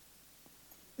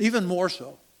 Even more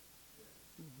so.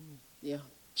 Mm-hmm. Yeah.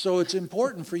 So it's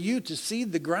important for you to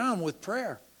seed the ground with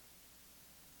prayer.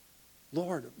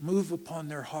 Lord, move upon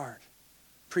their heart.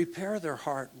 Prepare their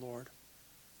heart, Lord.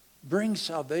 Bring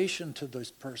salvation to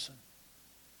this person.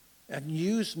 And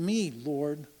use me,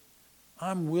 Lord.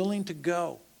 I'm willing to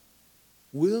go.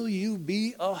 Will you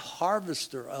be a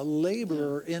harvester, a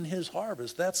laborer in his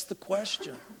harvest? That's the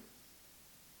question.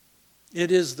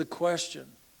 It is the question.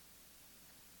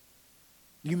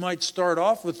 You might start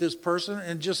off with this person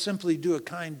and just simply do a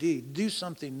kind deed. Do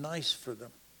something nice for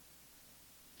them.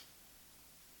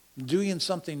 Doing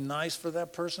something nice for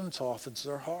that person softens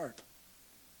their heart.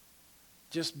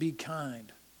 Just be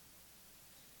kind.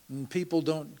 And people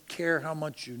don't care how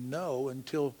much you know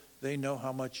until they know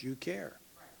how much you care.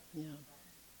 Yeah.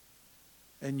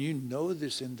 And you know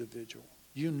this individual.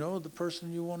 You know the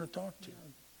person you want to talk to.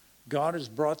 God has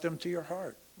brought them to your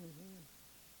heart.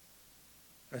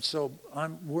 Mm-hmm. And so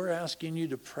we're asking you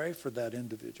to pray for that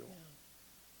individual.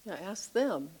 Yeah, ask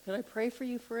them, can I pray for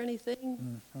you for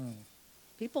anything? Mm-hmm.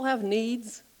 People have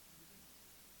needs.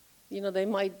 You know, they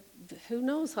might, who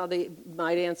knows how they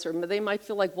might answer. They might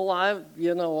feel like, well,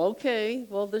 okay,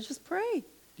 well, then just pray.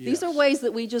 Yes. These are ways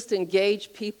that we just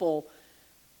engage people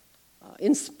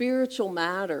in spiritual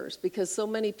matters, because so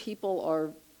many people are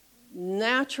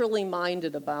naturally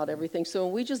minded about everything. So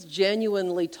when we just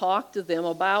genuinely talk to them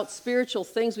about spiritual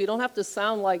things, we don't have to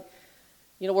sound like,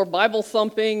 we're Bible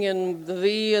thumping and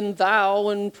thee and thou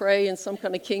and pray in some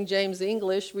kind of King James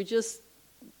English. We just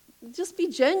be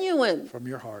genuine. From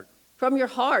your heart. From your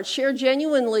heart. Share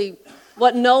genuinely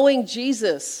what knowing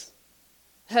Jesus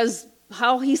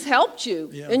how he's helped you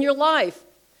in your life.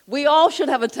 We all should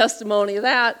have a testimony of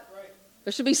that.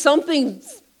 There should be something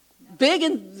big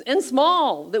and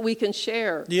small that we can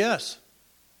share. Yes.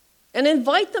 And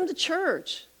invite them to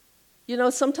church.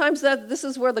 Sometimes this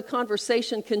is where the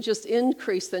conversation can just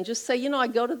increase. Then just say, I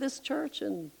go to this church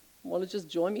and want to just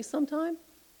join me sometime.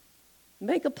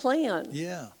 Make a plan.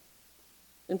 Yeah.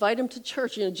 Invite him to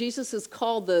church. Jesus is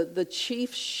called the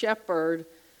chief shepherd.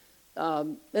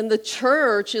 And the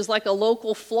church is like a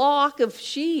local flock of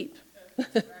sheep.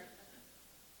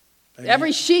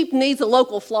 Every sheep needs a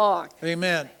local flock.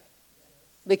 Amen.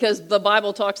 Because the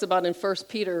Bible talks about in 1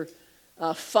 Peter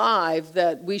 5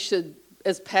 that we should,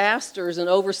 as pastors and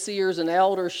overseers and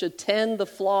elders, should tend the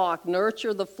flock,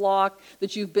 nurture the flock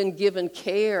that you've been given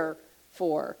care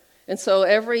for. And so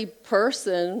every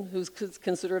person who's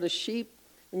considered a sheep,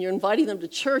 when you're inviting them to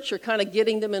church, you're kind of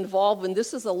getting them involved, and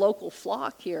this is a local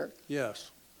flock here.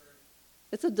 Yes.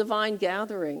 It's a divine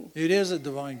gathering. It is a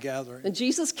divine gathering. And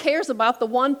Jesus cares about the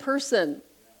one person.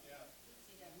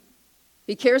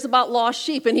 He cares about lost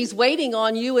sheep, and he's waiting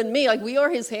on you and me. Like, we are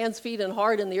his hands, feet, and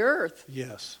heart in the earth.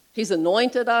 Yes. He's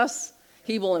anointed us.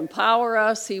 He will empower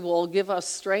us. He will give us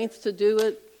strength to do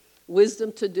it,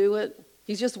 wisdom to do it.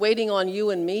 He's just waiting on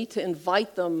you and me to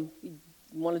invite them. You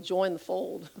want to join the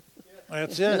fold.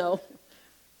 That's it.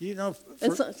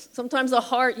 And sometimes the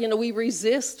heart, we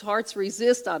resist. Hearts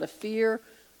resist out of fear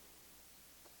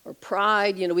or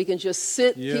pride. We can just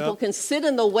sit. Yeah. People can sit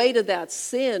in the weight of that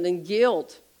sin and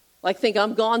guilt. Like, think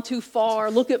I'm gone too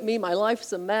far. Look at me. My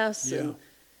life's a mess. Yeah.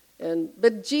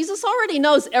 But Jesus already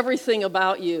knows everything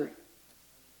about you.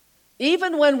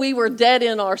 Even when we were dead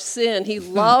in our sin, he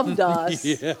loved us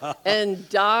and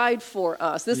died for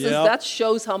us. That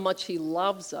shows how much he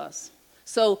loves us.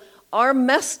 So our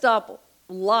messed up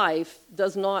life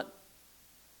does not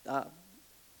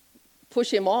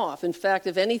push him off. In fact,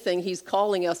 if anything, he's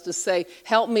calling us to say,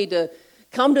 help me to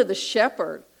come to the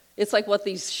shepherd. It's like what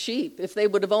these sheep, if they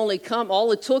would have only come,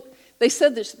 they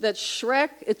said that Shrek,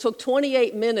 it took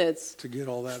 28 minutes to get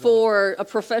all that for a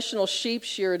professional sheep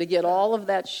shearer to get all of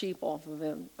that sheep off of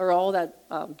him, or all that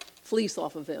fleece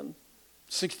off of him.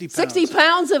 60 pounds. 60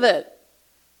 pounds of it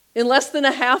in less than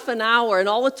a half an hour. And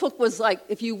all it took was, like,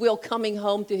 if you will, coming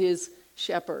home to his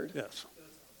shepherd. Yes.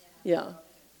 Yeah.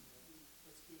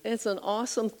 It's an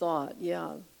awesome thought,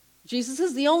 yeah. Jesus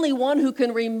is the only one who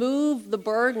can remove the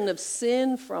burden of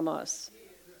sin from us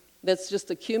that's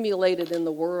just accumulated in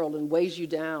the world and weighs you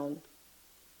down.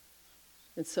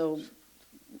 And so,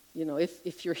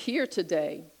 if you're here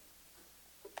today,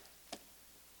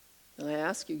 and I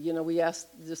ask you, we asked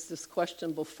this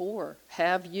question before,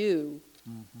 have you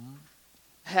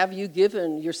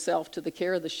given yourself to the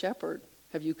care of the shepherd?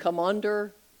 Have you come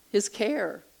under his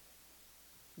care?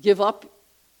 Give up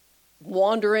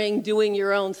wandering, doing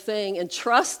your own thing, and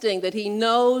trusting that he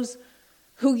knows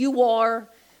who you are.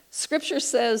 Scripture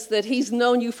says that he's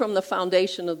known you from the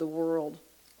foundation of the world.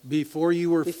 Before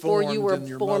you were formed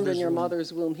in your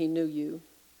mother's womb, he knew you.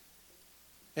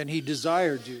 And he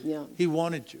desired you. Yeah. He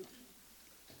wanted you.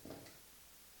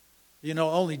 You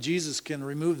know, only Jesus can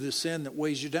remove the sin that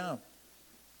weighs you down.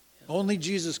 Only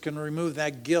Jesus can remove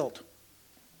that guilt.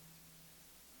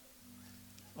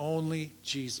 Only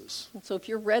Jesus. And so if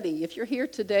you're ready, if you're here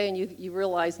today and you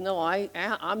realize, no,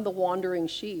 I'm the wandering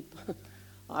sheep.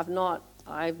 I've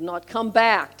not come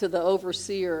back to the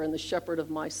overseer and the shepherd of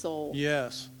my soul.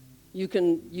 Yes. You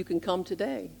can come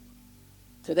today.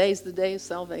 Today's the day of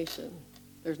salvation.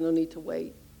 There's no need to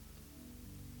wait.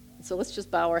 So let's just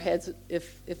bow our heads.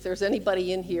 If there's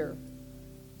anybody in here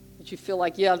that you feel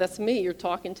like, yeah, that's me, you're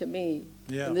talking to me.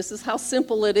 Yeah. And this is how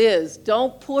simple it is.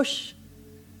 Don't push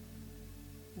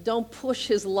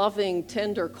his loving,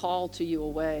 tender call to you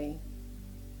away.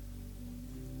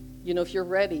 You know, if you're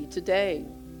ready today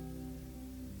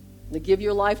to give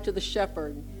your life to the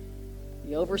shepherd,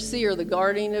 the overseer, the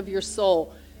guardian of your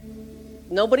soul,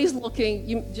 nobody's looking.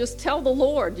 You just tell the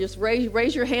Lord. Just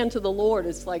raise your hand to the Lord.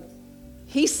 It's like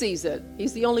he sees it.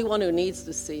 He's the only one who needs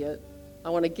to see it. I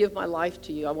want to give my life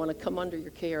to you. I want to come under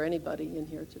your care. Anybody in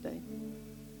here today?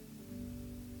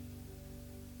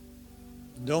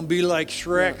 Don't be like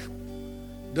Shrek.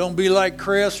 Don't be like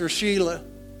Chris or Sheila,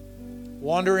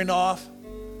 wandering off.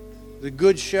 The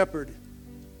Good Shepherd,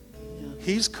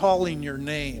 he's calling your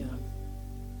name.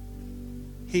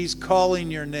 He's calling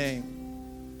your name.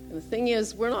 And the thing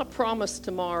is, we're not promised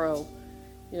tomorrow.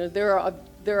 You know,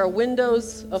 there are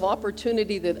windows of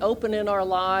opportunity that open in our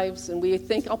lives, and we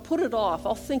think, I'll put it off.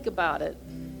 I'll think about it.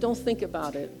 Don't think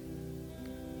about it.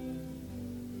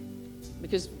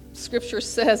 Because Scripture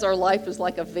says our life is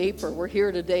like a vapor. We're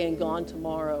here today and gone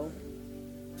tomorrow.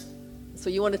 So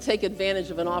you want to take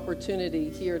advantage of an opportunity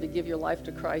here to give your life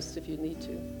to Christ if you need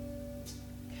to.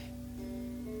 Okay.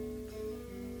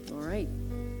 All right.